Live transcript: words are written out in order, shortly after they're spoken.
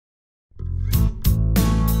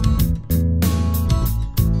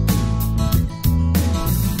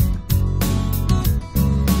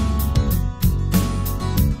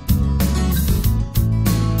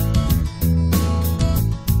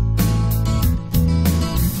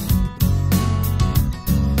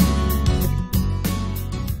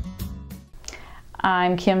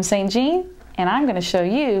I'm Kim St. Jean, and I'm going to show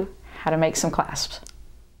you how to make some clasps.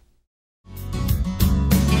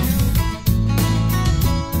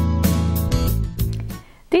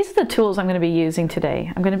 These are the tools I'm going to be using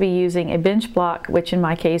today. I'm going to be using a bench block, which in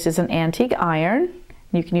my case is an antique iron.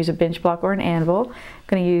 You can use a bench block or an anvil. I'm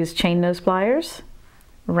going to use chain nose pliers,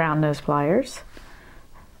 round nose pliers,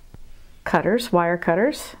 cutters, wire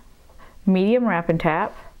cutters, medium wrap and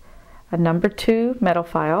tap, a number 2 metal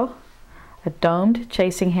file, a domed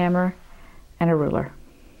chasing hammer, and a ruler.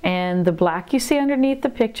 And the black you see underneath the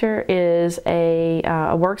picture is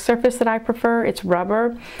a work surface that I prefer. It's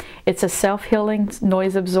rubber. It's a self-healing,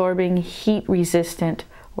 noise-absorbing, heat-resistant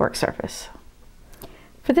work surface.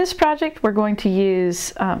 For this project, we're going to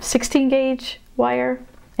use 16 gauge wire,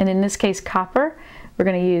 and in this case copper. We're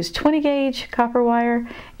going to use 20 gauge copper wire,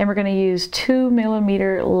 and we're going to use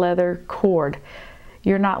 2mm leather cord.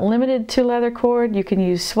 You're not limited to leather cord. You can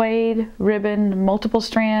use suede, ribbon, multiple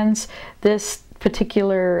strands. This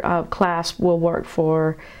particular clasp will work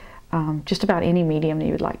for just about any medium that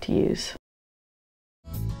you would like to use.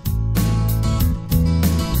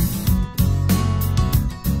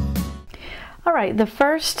 All right, the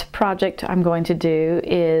first project I'm going to do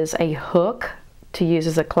is a hook to use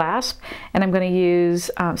as a clasp, and I'm going to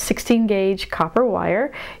use 16 gauge copper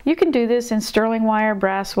wire. You can do this in sterling wire,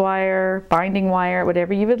 brass wire, binding wire,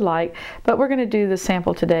 whatever you would like, but we're going to do the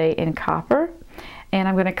sample today in copper, and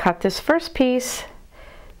I'm going to cut this first piece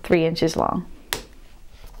 3 inches long.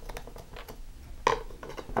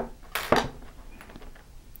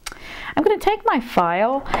 I'm going to take my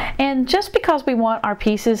file, and just because we want our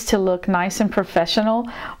pieces to look nice and professional,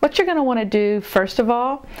 what you're going to want to do first of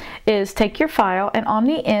all is take your file, and on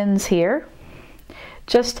the ends here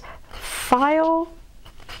just file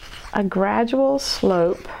a gradual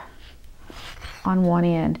slope on one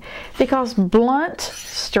end, because blunt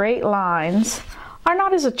straight lines are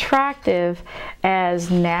not as attractive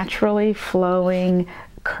as naturally flowing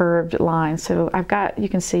curved lines. So I've got, you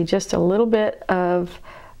can see just a little bit of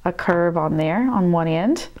a curve on there on one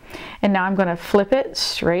end, and now I'm going to flip it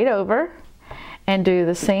straight over and do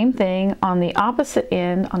the same thing on the opposite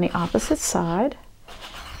end, on the opposite side.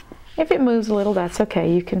 If it moves a little, that's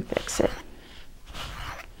okay, you can fix it.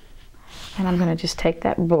 And I'm going to just take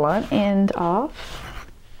that blunt end off.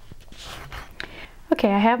 Okay,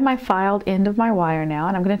 I have my filed end of my wire now,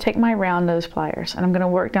 and I'm going to take my round nose pliers, and I'm going to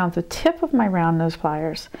work down the tip of my round nose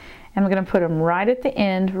pliers, and I'm going to put them right at the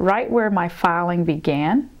end, right where my filing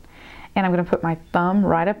began. And I'm going to put my thumb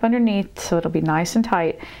right up underneath so it'll be nice and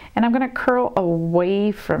tight. And I'm going to curl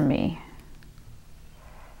away from me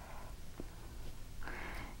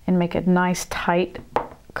and make a nice tight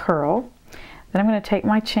curl. Then I'm going to take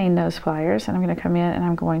my chain nose pliers, and I'm going to come in and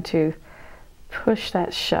I'm going to push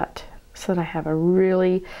that shut so that I have a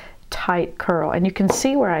really tight curl, and you can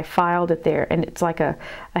see where I filed it there, and it's like a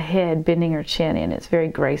head bending her chin in. It's very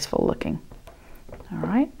graceful looking. All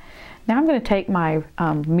right, now I'm going to take my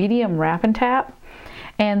medium wrap and tap,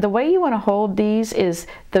 and the way you want to hold these is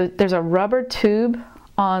there's a rubber tube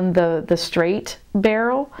on the straight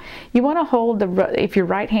barrel. You want to hold if you're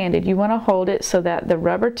right-handed, you want to hold it so that the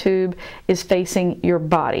rubber tube is facing your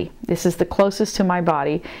body. This is the closest to my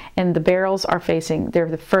body, and the barrels are facing, they're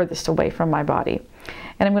the furthest away from my body.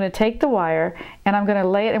 And I'm going to take the wire, and I'm going to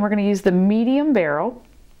lay it, and we're going to use the medium barrel,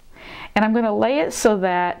 and I'm going to lay it so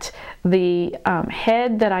that the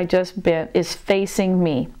head that I just bent is facing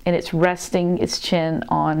me, and it's resting its chin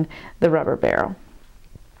on the rubber barrel.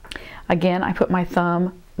 Again, I put my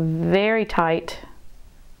thumb very tight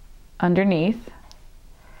underneath,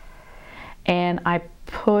 and I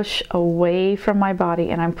push away from my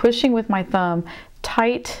body, and I'm pushing with my thumb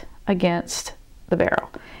tight against the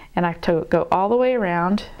barrel. And I go all the way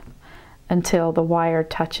around until the wire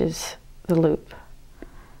touches the loop,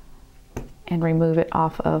 and remove it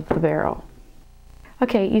off of the barrel.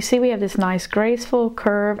 Okay, you see we have this nice graceful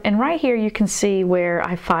curve, and right here you can see where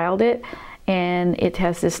I filed it, and it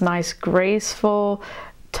has this nice graceful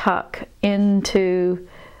tuck into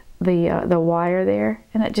the wire there,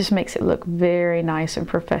 and that just makes it look very nice and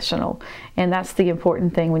professional. And that's the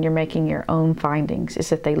important thing when you're making your own findings, is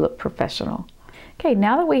that they look professional. Okay,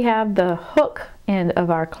 now that we have the hook end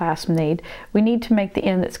of our clasp made, we need to make the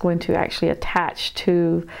end that's going to actually attach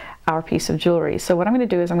to our piece of jewelry. So what I'm going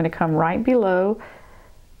to do is I'm going to come right below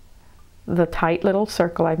the tight little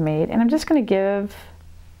circle I've made, and I'm just going to give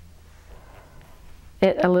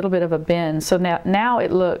it a little bit of a bend. So now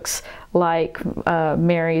it looks like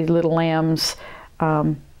Mary Little Lamb's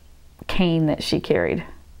cane that she carried.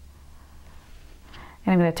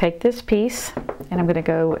 And I'm going to take this piece, and I'm going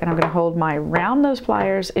to hold my round nose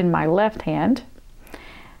pliers in my left hand,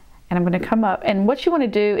 and I'm going to come up, and what you want to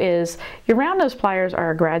do is, your round nose pliers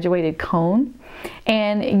are a graduated cone,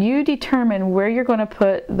 and you determine where you're going to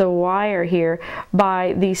put the wire here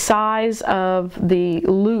by the size of the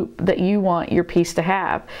loop that you want your piece to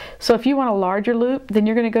have. So if you want a larger loop, then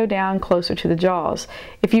you're going to go down closer to the jaws.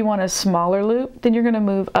 If you want a smaller loop, then you're going to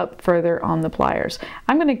move up further on the pliers.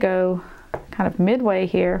 I'm going to go kind of midway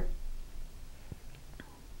here,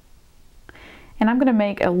 and I'm going to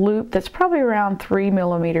make a loop that's probably around 3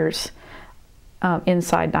 millimeters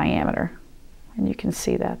inside diameter, and you can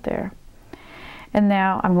see that there. And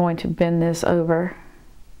now I'm going to bend this over,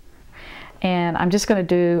 and I'm just going to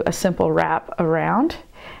do a simple wrap around.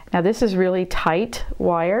 Now this is really tight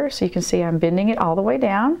wire, so you can see I'm bending it all the way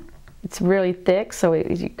down. It's really thick, so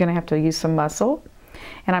you're going to have to use some muscle.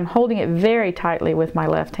 And I'm holding it very tightly with my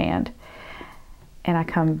left hand. And I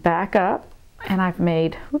come back up, and I've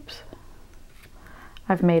made a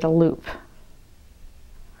loop.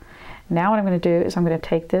 Now what I'm going to do is I'm going to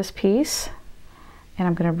take this piece, and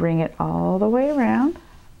I'm going to bring it all the way around.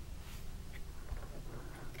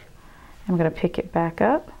 I'm going to pick it back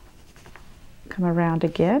up, come around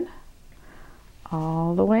again,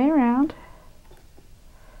 all the way around.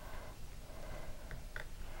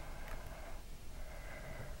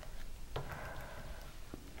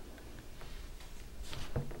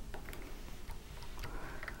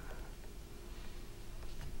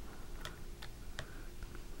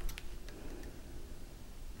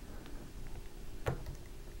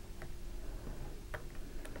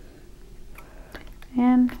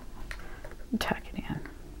 And tuck it in.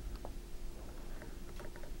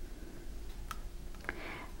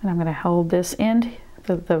 And I'm going to hold this end,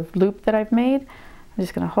 the loop that I've made. I'm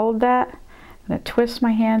just going to hold that. I'm going to twist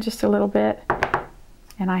my hand just a little bit,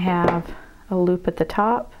 and I have a loop at the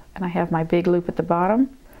top, and I have my big loop at the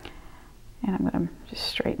bottom. And I'm going to just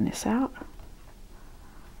straighten this out.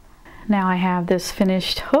 Now I have this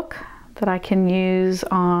finished hook that I can use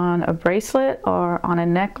on a bracelet or on a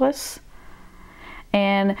necklace.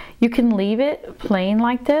 And you can leave it plain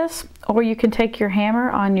like this, or you can take your hammer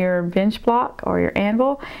on your bench block or your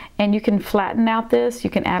anvil, and you can flatten out this. You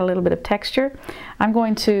can add a little bit of texture. I'm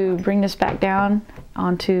going to bring this back down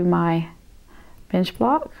onto my bench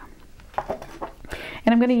block,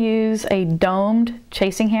 and I'm going to use a domed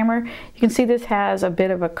chasing hammer. You can see this has a bit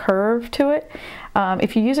of a curve to it.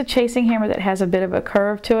 If you use a chasing hammer that has a bit of a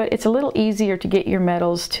curve to it, it's a little easier to get your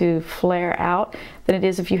metals to flare out than it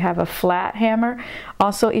is if you have a flat hammer.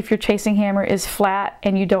 Also, if your chasing hammer is flat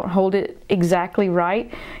and you don't hold it exactly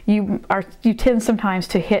right, you tend sometimes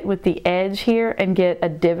to hit with the edge here and get a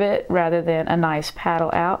divot rather than a nice paddle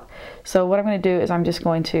out. So what I'm going to do is I'm just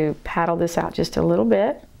going to paddle this out just a little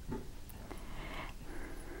bit.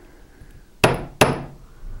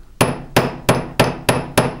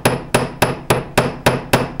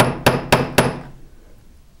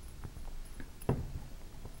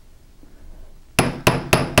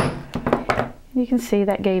 You can see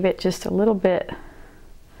that gave it just a little bit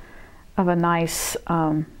of a nice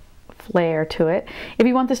flare to it. If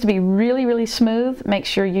you want this to be really, really smooth, make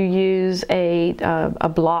sure you use a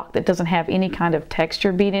block that doesn't have any kind of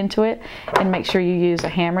texture beat into it, and make sure you use a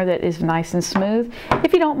hammer that is nice and smooth.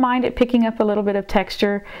 If you don't mind it picking up a little bit of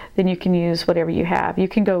texture, then you can use whatever you have. You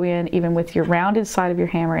can go in even with your rounded side of your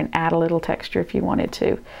hammer and add a little texture if you wanted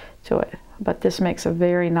to it. But this makes a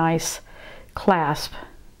very nice clasp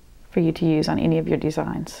for you to use on any of your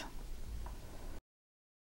designs.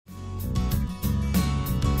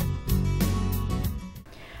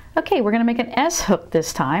 Okay, we're going to make an S hook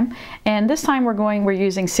this time, and this time we're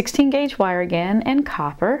using 16 gauge wire again and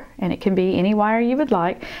copper, and it can be any wire you would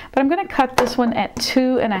like, but I'm going to cut this one at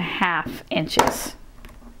 2.5 inches.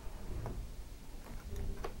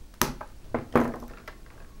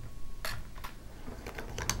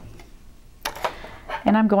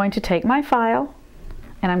 And I'm going to take my file,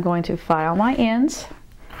 and I'm going to file my ends,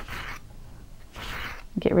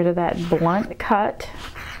 get rid of that blunt cut.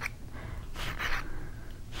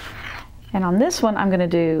 And on this one, I'm going to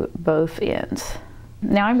do both ends.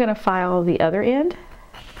 Now I'm going to file the other end.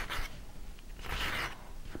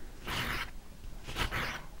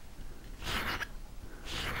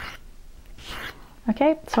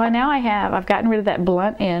 Okay, so now I've gotten rid of that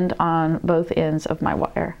blunt end on both ends of my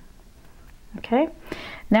wire. Okay,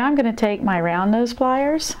 now I'm going to take my round nose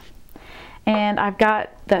pliers, and I've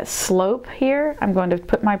got that slope here. I'm going to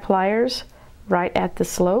put my pliers right at the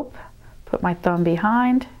slope, put my thumb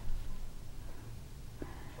behind,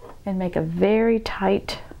 and make a very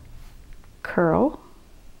tight curl.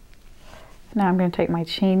 Now I'm going to take my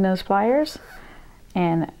chain nose pliers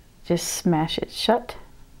and just smash it shut.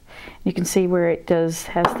 You can see where it has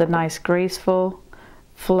the nice graceful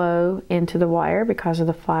flow into the wire because of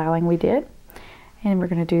the filing we did. And we're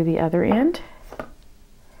going to do the other end.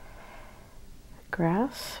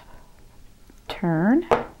 Grasp, turn,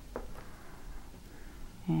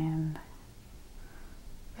 and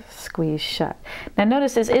squeeze shut. Now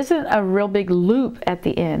notice this isn't a real big loop at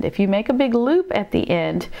the end. If you make a big loop at the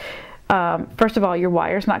end, first of all, your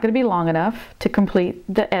wire's not going to be long enough to complete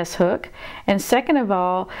the S-hook. And second of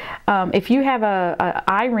all, if you have a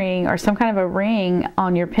eye-ring or some kind of a ring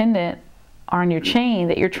on your pendant or on your chain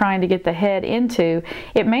that you're trying to get the head into,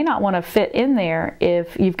 it may not want to fit in there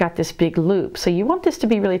if you've got this big loop. So you want this to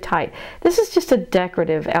be really tight. This is just a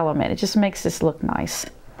decorative element. It just makes this look nice.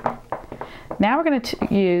 Now we're going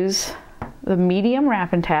to use the medium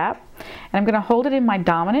wrap and tap, and I'm going to hold it in my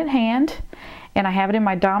dominant hand, and I have it in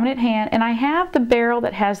my dominant hand, and I have the barrel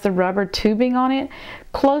that has the rubber tubing on it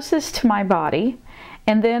closest to my body,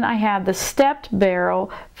 and then I have the stepped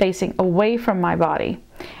barrel facing away from my body.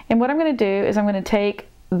 And what I'm going to do is I'm going to take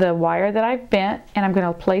the wire that I've bent and I'm going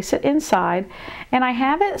to place it inside, and I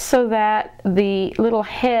have it so that the little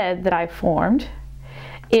head that I formed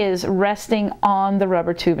is resting on the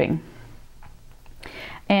rubber tubing.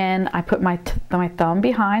 And I put my thumb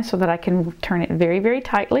behind so that I can turn it very, very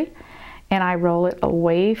tightly, and I roll it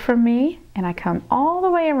away from me, and I come all the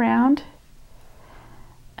way around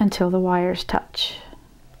until the wires touch.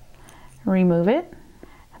 Remove it.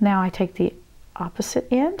 Now I take the opposite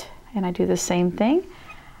end and I do the same thing.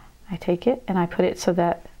 I take it and I put it so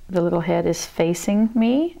that the little head is facing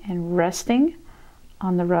me and resting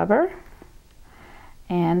on the rubber,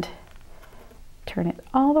 and turn it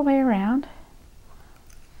all the way around.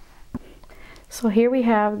 So here we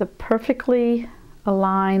have the perfectly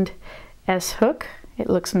aligned S-hook. It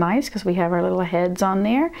looks nice because we have our little heads on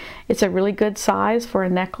there. It's a really good size for a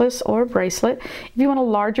necklace or a bracelet. If you want a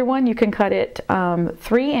larger one, you can cut it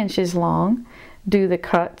 3 inches long, do the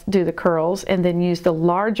curls, and then use the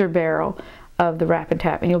larger barrel of the wrap and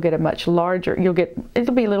tap, and you'll get a much larger,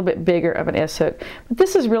 it'll be a little bit bigger of an S-hook. But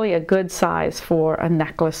this is really a good size for a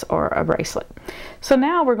necklace or a bracelet. So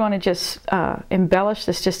now we're going to just embellish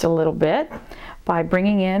this just a little bit by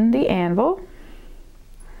bringing in the anvil.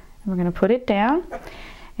 We're going to put it down,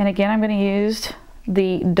 and again I'm going to use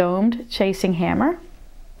the domed chasing hammer,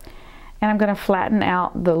 and I'm going to flatten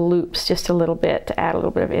out the loops just a little bit to add a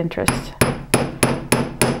little bit of interest.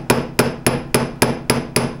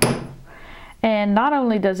 And not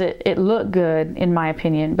only does it look good, in my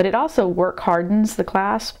opinion, but it also work hardens the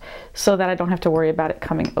clasp so that I don't have to worry about it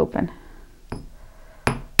coming open.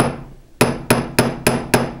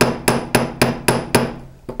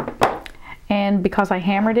 And because I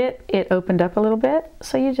hammered it, it opened up a little bit,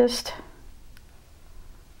 so you just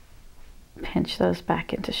pinch those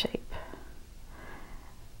back into shape.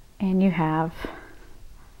 And you have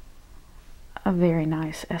a very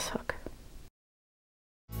nice S-hook.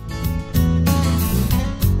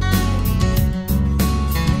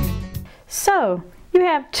 So you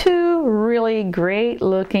have 2 really great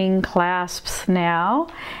looking clasps now,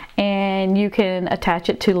 and you can attach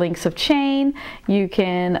it to links of chain, you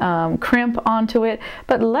can crimp onto it,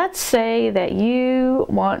 but let's say that you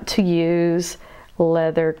want to use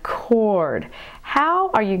leather cord. How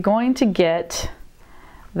are you going to get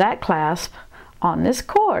that clasp on this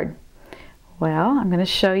cord? Well, I'm going to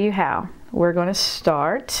show you how. We're going to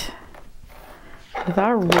start with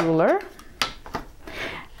our ruler.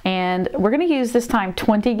 And we're going to use this time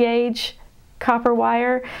 20 gauge copper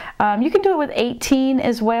wire. You can do it with 18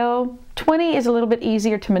 as well. 20 is a little bit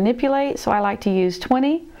easier to manipulate, so I like to use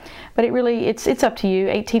 20. But it's up to you.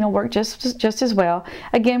 18 will work just as well.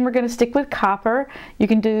 Again, we're going to stick with copper. You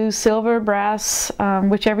can do silver, brass,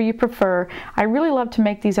 whichever you prefer. I really love to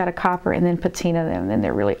make these out of copper and then patina them, and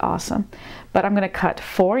they're really awesome. But I'm going to cut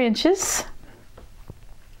 4 inches.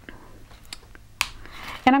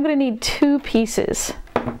 And I'm going to need 2 pieces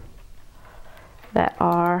that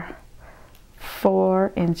are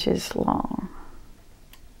 4 inches long.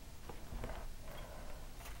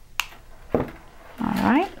 All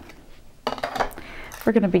right,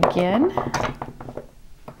 we're going to begin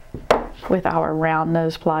with our round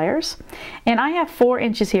nose pliers, and I have 4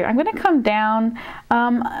 inches here. I'm going to come down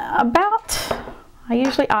about, I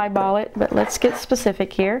usually eyeball it, but let's get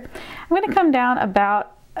specific here. I'm going to come down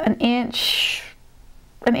about an inch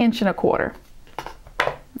and a quarter.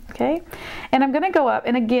 Okay, and I'm going to go up,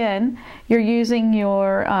 and again, you're using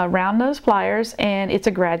your round nose pliers, and it's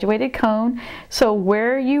a graduated cone, so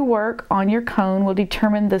where you work on your cone will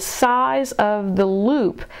determine the size of the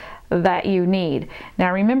loop that you need.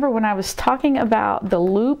 Now remember, when I was talking about the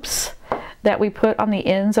loops that we put on the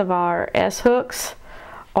ends of our S-hooks,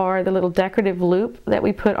 or the little decorative loop that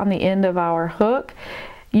we put on the end of our hook,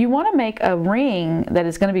 you want to make a ring that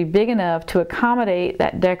is going to be big enough to accommodate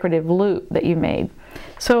that decorative loop that you made.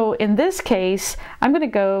 So in this case, I'm going to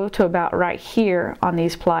go to about right here on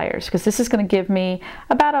these pliers, because this is going to give me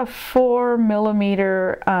about a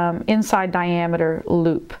 4mm inside diameter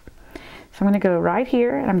loop. So I'm going to go right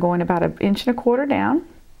here, and I'm going about 1.25 inches down,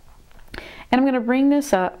 and I'm going to bring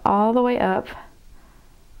this up all the way up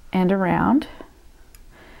and around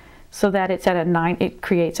so that it's at it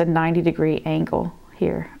creates a 90-degree angle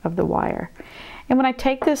here of the wire. And when I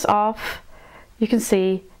take this off, you can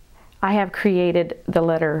see I have created the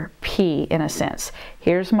letter P in a sense.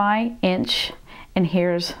 Here's my inch and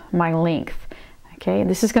here's my length. Okay, and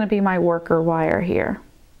this is going to be my worker wire here.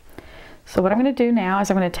 So what I'm going to do now is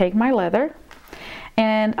I'm going to take my leather,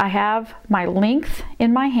 and I have my length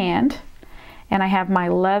in my hand and I have my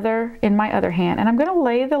leather in my other hand, and I'm going to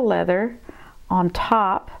lay the leather on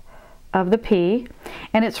top of the P,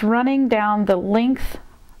 and it's running down the length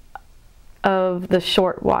of the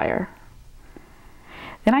short wire.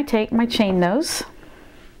 Then I take my chain nose,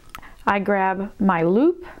 I grab my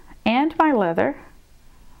loop and my leather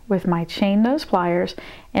with my chain nose pliers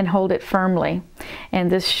and hold it firmly, and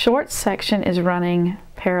this short section is running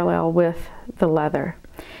parallel with the leather.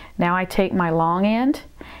 Now I take my long end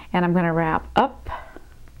and I'm going to wrap up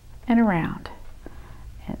and around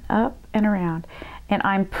and up and around. And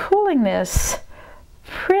I'm pulling this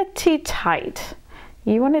pretty tight.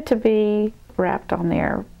 You want it to be wrapped on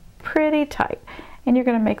there pretty tight. And you're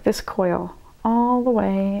going to make this coil all the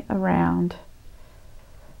way around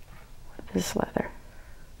this leather.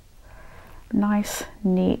 Nice,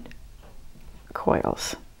 neat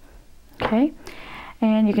coils. Okay,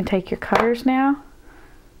 and you can take your cutters now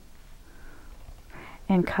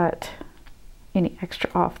and cut any extra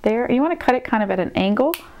off there. You want to cut it kind of at an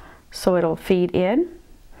angle so it'll feed in.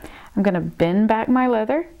 I'm going to bend back my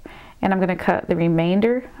leather, and I'm going to cut the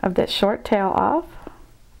remainder of that short tail off.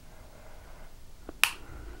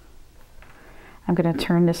 I'm going to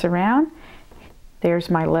turn this around. There's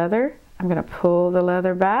my leather. I'm going to pull the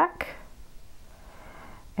leather back,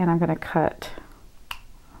 and I'm going to cut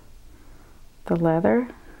the leather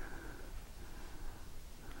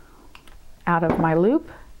out of my loop.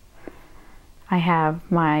 I have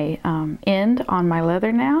my end on my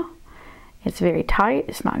leather now. It's very tight,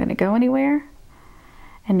 it's not going to go anywhere.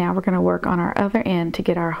 And now we're going to work on our other end to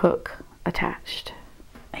get our hook attached.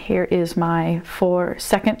 Here is my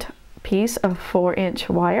second piece of 4-inch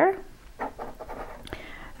wire.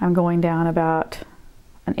 I'm going down about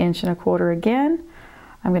 1.25 inches again.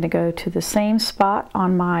 I'm going to go to the same spot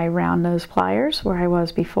on my round nose pliers where I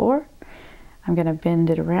was before. I'm going to bend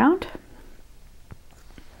it around.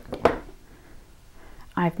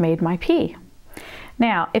 I've made my P.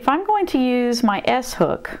 Now, if I'm going to use my S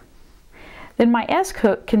hook, then my S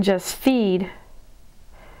hook can just feed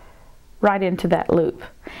right into that loop.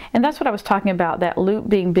 And that's what I was talking about, that loop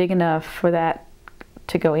being big enough for that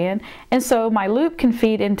to go in. And so my loop can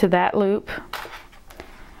feed into that loop,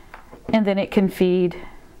 and then it can feed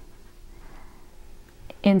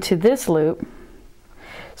into this loop.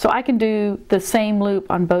 So I can do the same loop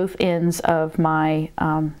on both ends of my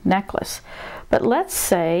necklace. But let's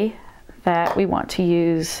say that we want to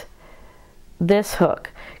use this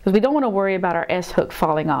hook, because we don't want to worry about our S hook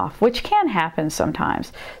falling off, which can happen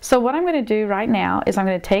sometimes. So what I'm going to do right now is I'm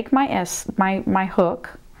going to take my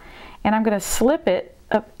hook, and I'm going to slip it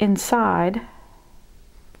up inside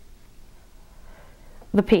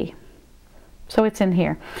the P. So it's in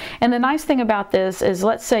here. And the nice thing about this is,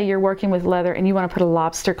 let's say you're working with leather and you want to put a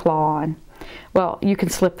lobster claw on. Well, you can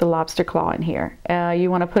slip the lobster claw in here.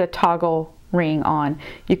 You want to put a toggle ring on.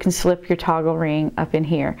 You can slip your toggle ring up in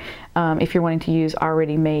here if you're wanting to use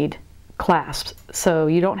already made clasps. So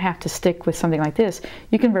you don't have to stick with something like this.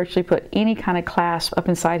 You can virtually put any kind of clasp up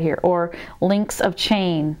inside here, or links of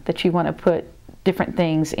chain that you want to put different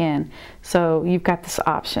things in. So you've got this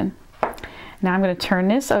option. Now I'm going to turn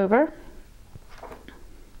this over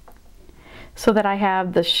so that I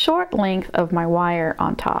have the short length of my wire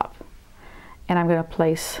on top, and I'm going to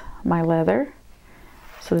place my leather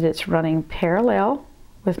so that it's running parallel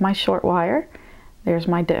with my short wire. There's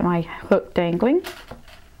my hook dangling.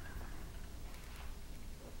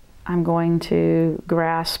 I'm going to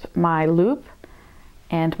grasp my loop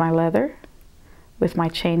and my leather with my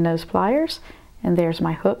chain nose pliers, and there's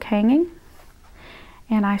my hook hanging,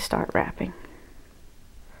 and I start wrapping.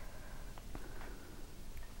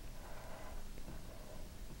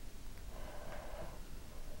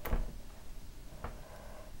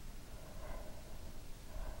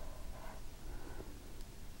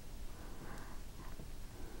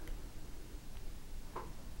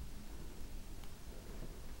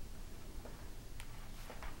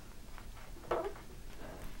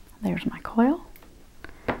 There's my coil.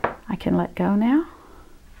 I can let go now.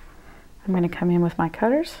 I'm going to come in with my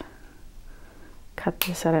cutters, cut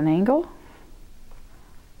this at an angle,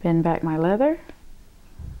 bend back my leather,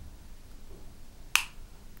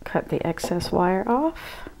 cut the excess wire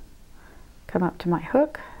off, come up to my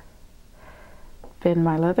hook, bend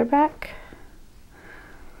my leather back,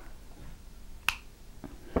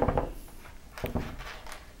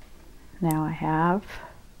 now I have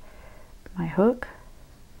my hook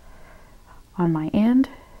on my end,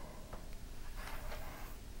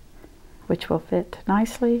 which will fit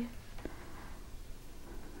nicely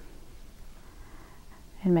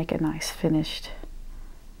and make a nice finished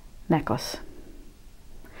necklace.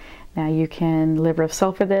 Now you can liver of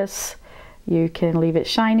sulfur this, you can leave it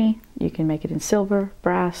shiny, you can make it in silver,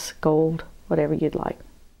 brass, gold, whatever you'd like.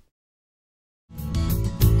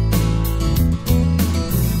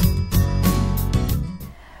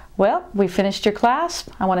 Well, we finished your clasp.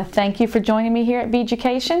 I want to thank you for joining me here at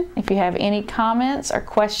Beaducation. If you have any comments or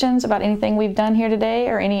questions about anything we've done here today,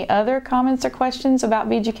 or any other comments or questions about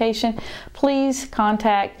Beaducation, please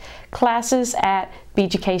contact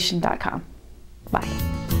classes@beaducation.com. Bye.